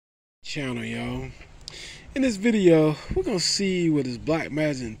channel, y'all. In this video, we're gonna see what this Black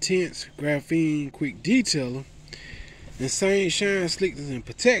Magic Intense Graphene Quick Detailer and same shine, slickness, and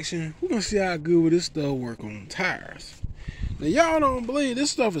protection. We're gonna see how good will this stuff work on tires. Now, y'all don't believe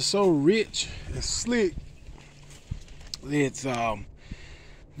this stuff is so rich and slick. It's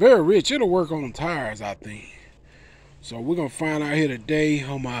very rich. It'll work on tires, I think. So we're gonna find out here today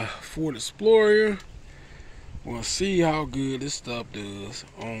on my Ford Explorer. We're gonna see how good this stuff does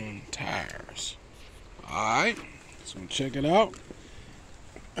on tires. Alright, so check it out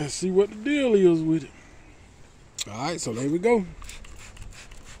and see what the deal is with it. Alright, so there we go.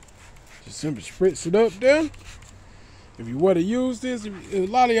 Just simply spritz it up there. If you want to use this, a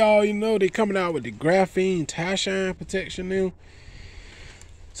lot of y'all, you know, they coming out with the graphene tire shine protection now.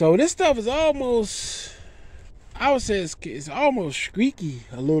 So this stuff is almost, I would say it's almost squeaky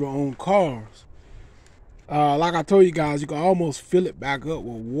a little on cars. Like I told you guys, you can almost fill it back up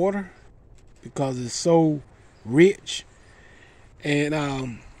with water because it's so rich.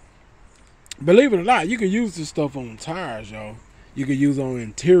 And believe it or not, you can use this stuff on tires, y'all. You can use it on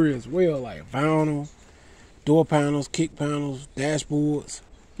interior as well, like vinyl, door panels, kick panels, dashboards.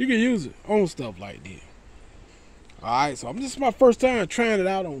 You can use it on stuff like that. Alright, so this is my first time trying it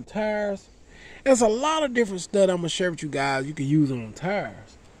out on tires. There's a lot of different stuff I'm going to share with you guys you can use on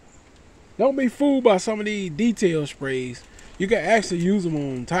tires. Don't be fooled by some of these detail sprays. You can actually use them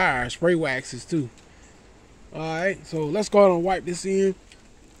on tires, spray waxes too. Alright, so let's go ahead and wipe this in.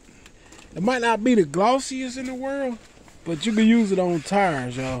 It might not be the glossiest in the world, but you can use it on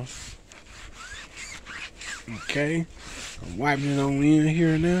tires, y'all. Okay, I'm wiping it on in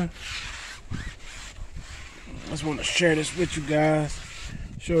here now. I just want to share this with you guys.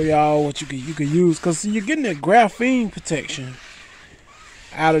 Show y'all what you can use. Because see, you're getting that graphene protection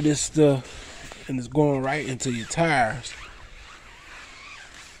out of this stuff, and it's going right into your tires.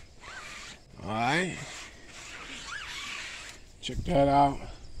 Alright, check that out.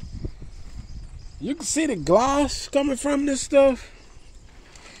 You can see the gloss coming from this stuff,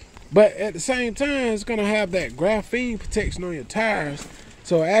 but at the same time it's gonna have that graphene protection on your tires,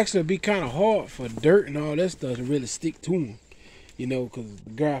 so it actually be kind of hard for dirt and all that stuff to really stick to them, you know, because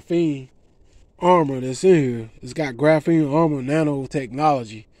the graphene armor that's in here, it's got graphene armor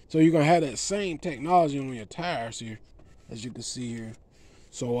nanotechnology. So you're going to have that same technology on your tires here, as you can see here.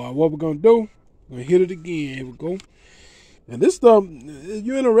 So what we're going to do, we're going to hit it again. Here we go. And this stuff, if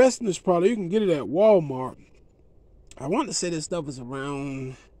you're interested in this product, you can get it at Walmart. I want to say this stuff is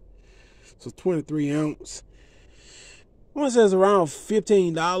around, so 23 ounce. I want to say it's around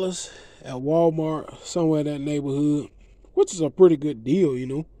 $15 at Walmart, somewhere in that neighborhood, which is a pretty good deal, you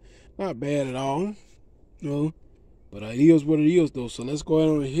know. Not bad at all, you know. But it is what it is, though. So let's go ahead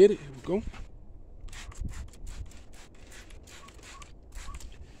and hit it. Here we go.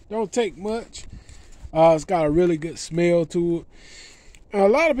 Don't take much. It's got a really good smell to it. And a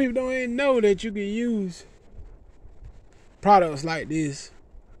lot of people don't even know that you can use products like this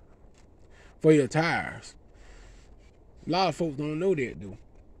for your tires. A lot of folks don't know that, though.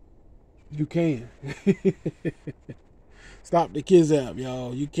 You can. Stop the kids app,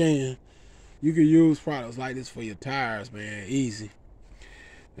 y'all. You can. You can use products like this for your tires, man. Easy.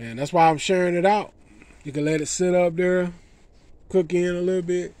 And that's why I'm sharing it out. You can let it sit up there, cook in a little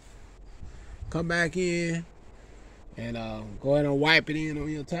bit, come back in, and go ahead and wipe it in on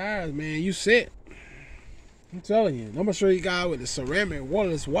your tires, man. You set. I'm telling you. I'm going to show you guys with the ceramic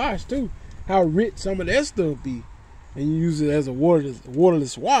waterless wash, too, how rich some of that stuff be. And you use it as a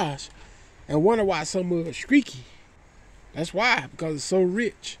waterless wash and wonder why some of it's streaky. That's why, because it's so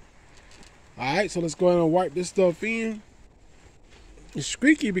rich. Alright, so let's go ahead and wipe this stuff in. It's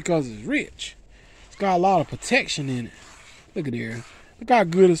squeaky because it's rich. It's got a lot of protection in it. Look at here. Look how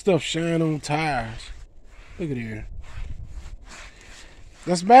good this stuff shine on tires. Look at here.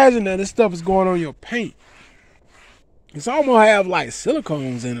 Let's imagine that this stuff is going on your paint. It's almost have like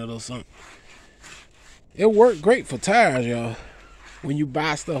silicones in it or something. It worked great for tires, y'all. When you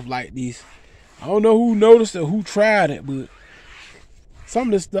buy stuff like these. I don't know who noticed it, who tried it, but some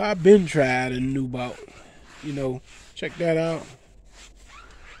of this stuff I've been tried and knew about. You know, check that out.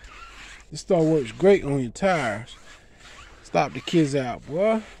 This stuff works great on your tires. Stop the kids out,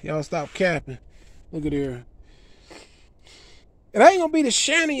 boy. Y'all stop capping. Look at here. It ain't gonna be the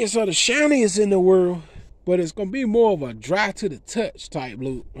shiniest or the shiniest in the world, but it's gonna be more of a dry to the touch type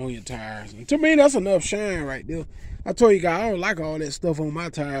look on your tires. And to me, that's enough shine right there. I told you guys I don't like all that stuff on my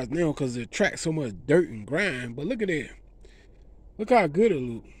tires now because it attracts so much dirt and grime. But look at that. Look how good it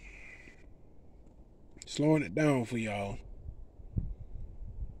looks. Slowing it down for y'all.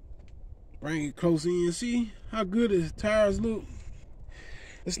 Bring it close in. See how good his tires look?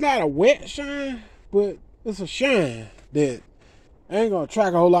 It's not a wet shine, but it's a shine that ain't gonna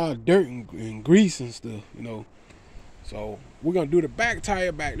attract a whole lot of dirt and grease and stuff, you know. So we're gonna do the back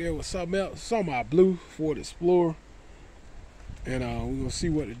tire back there with something else, some of our blue Ford Explorer, and we're gonna see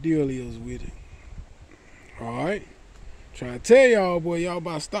what the deal is with it. All right, trying to tell y'all, boy, y'all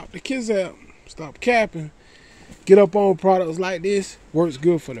about to stop the kids out, stop capping, get up on products like this. Works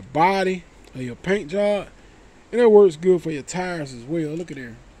good for the body of your paint job, and it works good for your tires as well. Look at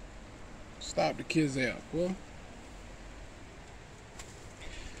there, stop the kids out, boy.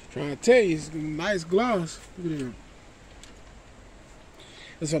 Trying to tell you, it's a nice gloss. Look at there.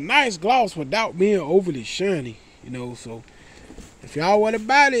 It's a nice gloss without being overly shiny, you know. So if y'all want to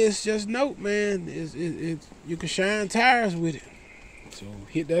buy this, just note, man, you can shine tires with it. So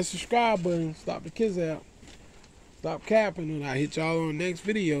hit that subscribe button, stop the kids out, stop capping, and I'll hit y'all on the next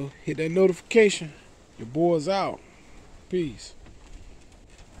video. Hit that notification. Your boy's out. Peace.